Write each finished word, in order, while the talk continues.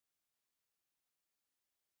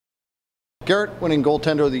Garret, winning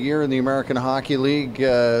goaltender of the year in the American Hockey League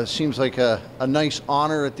seems like a nice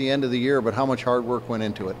honor at the end of the year, but how much hard work went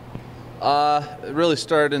into it? It really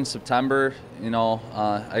started in September.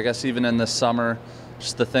 I guess even in this summer,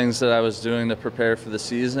 just the things that I was doing to prepare for the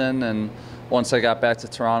season. And once I got back to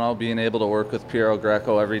Toronto, being able to work with Piero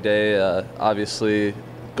Greco every day obviously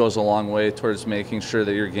goes a long way towards making sure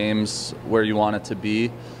that your game's where you want it to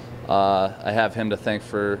be. I have him to thank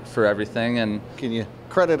for everything. And can you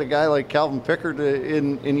credit a guy like Calvin Pickard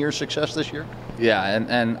in your success this year? Yeah,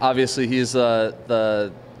 and obviously he's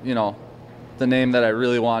the name that I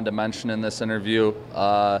really wanted to mention in this interview.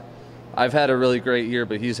 I've had a really great year,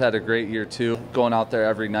 but he's had a great year too, going out there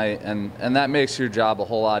every night, and that makes your job a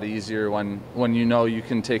whole lot easier when you know you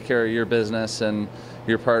can take care of your business and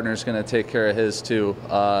your partner's going to take care of his too.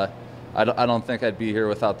 I don't think I'd be here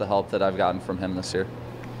without the help that I've gotten from him this year.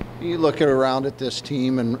 You look around at this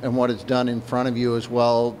team and what it's done in front of you as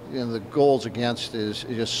well. The goals against is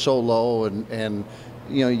just so low, and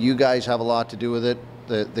you guys have a lot to do with it.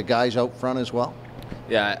 The guys out front as well.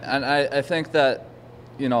 Yeah, and I think that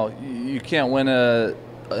you can't win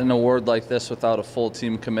an award like this without a full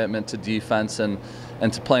team commitment to defense and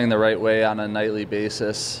to playing the right way on a nightly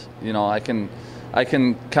basis. I can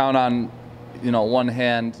count on one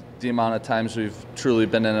hand the amount of times we've truly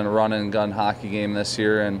been in a run and gun hockey game this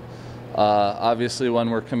year, and obviously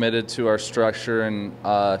when we're committed to our structure and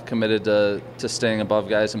committed to staying above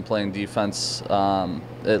guys and playing defense,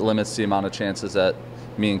 it limits the amount of chances that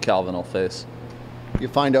me and Calvin will face. You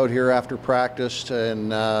find out here after practice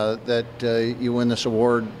and that you win this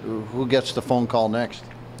award, who gets the phone call next?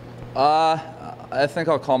 I think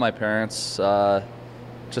I'll call my parents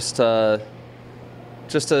just to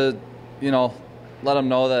let them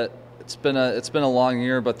know that it's been a long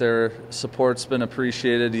year, but their support's been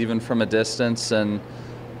appreciated even from a distance. And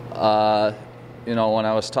when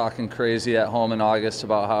I was talking crazy at home in August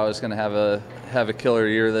about how I was going to have a killer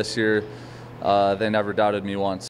year this year, they never doubted me once.